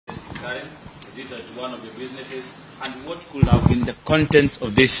Karen? Is it at one of your businesses? And what could have been the contents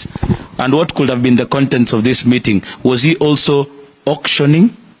of this? And what could have been the contents of this meeting? Was he also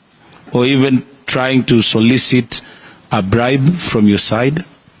auctioning, or even trying to solicit a bribe from your side?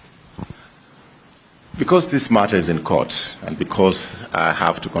 Because this matter is in court, and because I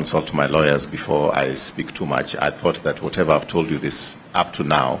have to consult my lawyers before I speak too much, I thought that whatever I've told you this up to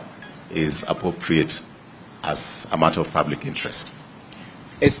now is appropriate as a matter of public interest.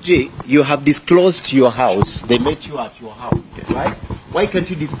 SG, you have disclosed your house. They met you at your house, yes, right? Why can't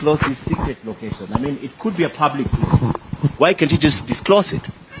you disclose this secret location? I mean, it could be a public thing. Why can't you just disclose it?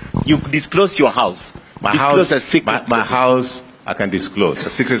 You disclosed your house. My house, I can disclose. A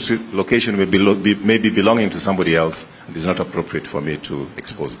secret location may be belonging to somebody else. It is not appropriate for me to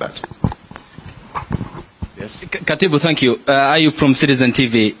expose that. Yes? Katibu, thank you. Ayub from Citizen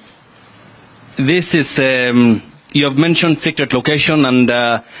TV. This is, you have mentioned secret location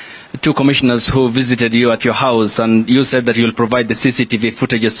and two commissioners who visited you at your house, and you said that you'll provide the CCTV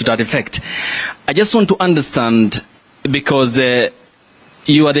footages to that effect. I just want to understand, because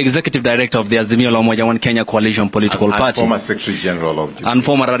you are the executive director of the Azimio la Umoja One Kenya Coalition political party. And former Secretary General of Jubilee. And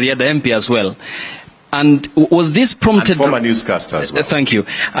former Rarieda MP as well. And was this prompted... And former newscaster as well. Thank you.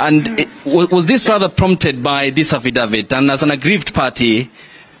 And was this rather prompted by this affidavit? And as an aggrieved party,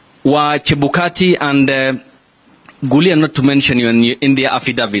 were Chebukati and Gulia, not to mention you in their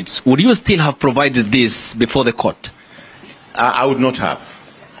affidavits, would you still have provided this before the court? I would not have.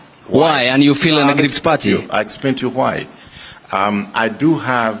 Why? And you feel an aggrieved party? I explained to you why. I do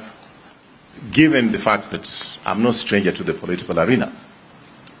have, given the fact that I'm no stranger to the political arena,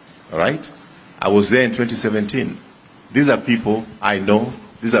 all right? I was there in 2017. These are people I know.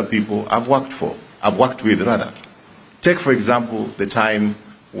 These are people I've worked for. I've worked with, rather. Take, for example, the time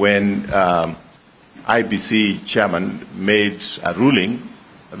when IBC chairman made a ruling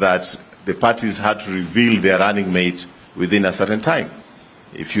that the parties had to reveal their running mate within a certain time.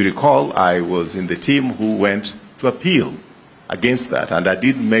 If you recall, I was in the team who went to appeal against that, and I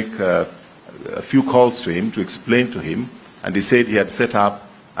did make a few calls to him to explain to him, and he said he had set up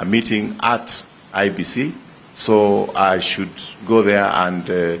a meeting at IBC, so I should go there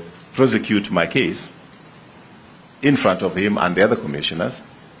and prosecute my case in front of him and the other commissioners,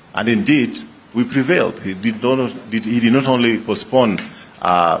 and indeed we prevailed. He did not only postpone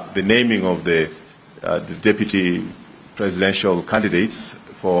the naming of the deputy presidential candidates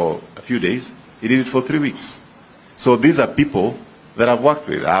for a few days, he did it for 3 weeks. So these are people that I've worked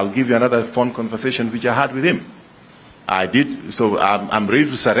with. I'll give you another phone conversation which I had with him. I did, so I'm ready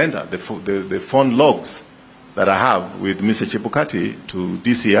to surrender the phone logs that I have with Mr. Chebukati to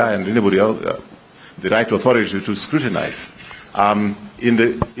DCI and anybody else, the right authority to scrutinize. In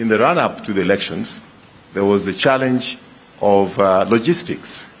the run-up to the elections, there was the challenge of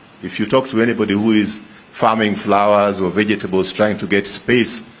logistics. If you talk to anybody who is farming flowers or vegetables, trying to get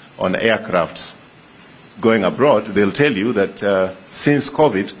space on aircrafts going abroad, they'll tell you that since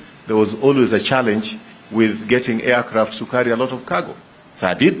COVID, there was always a challenge with getting aircraft to carry a lot of cargo. So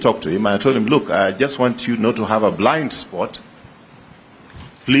I did talk to him, and I told him, look, I just want you not to have a blind spot.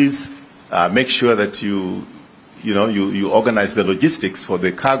 Please make sure that you organize the logistics for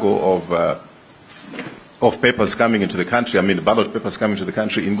the cargo of papers coming into the country, I mean ballot papers coming to the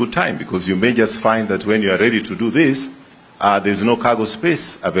country in good time, because you may just find that when you are ready to do this, there's no cargo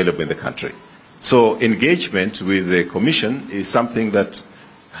space available in the country. So engagement with the Commission is something that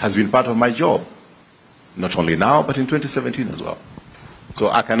has been part of my job, not only now, but in 2017 as well. So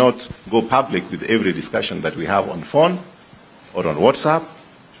I cannot go public with every discussion that we have on phone or on WhatsApp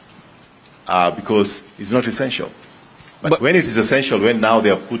because it's not essential. But when it is essential, when now they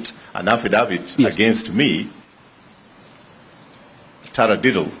have put an affidavit against me,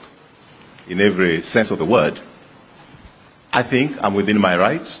 taradiddle in every sense of the word, I think I'm within my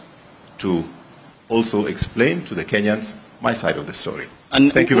right to also explain to the Kenyans my side of the story.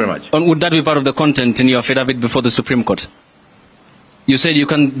 And thank you very much. And would that be part of the content in your affidavit before the Supreme Court? You said you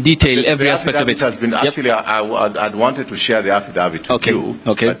can detail every aspect of it. Has been actually, I'd wanted to share the affidavit with you,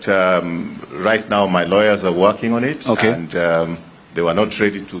 but right now my lawyers are working on it, and they were not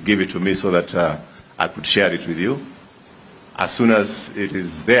ready to give it to me so that I could share it with you. As soon as it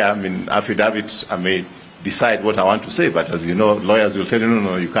is there, I mean, affidavit, I may decide what I want to say, but as you know, lawyers will tell you,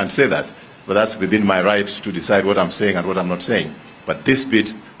 no, you can't say that. But that's within my right to decide what I'm saying and what I'm not saying. But this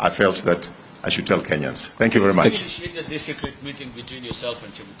bit, I felt that I should tell Kenyans. Thank you very much. Who initiated this secret meeting between yourself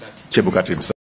and Chebukati? Chebukati himself.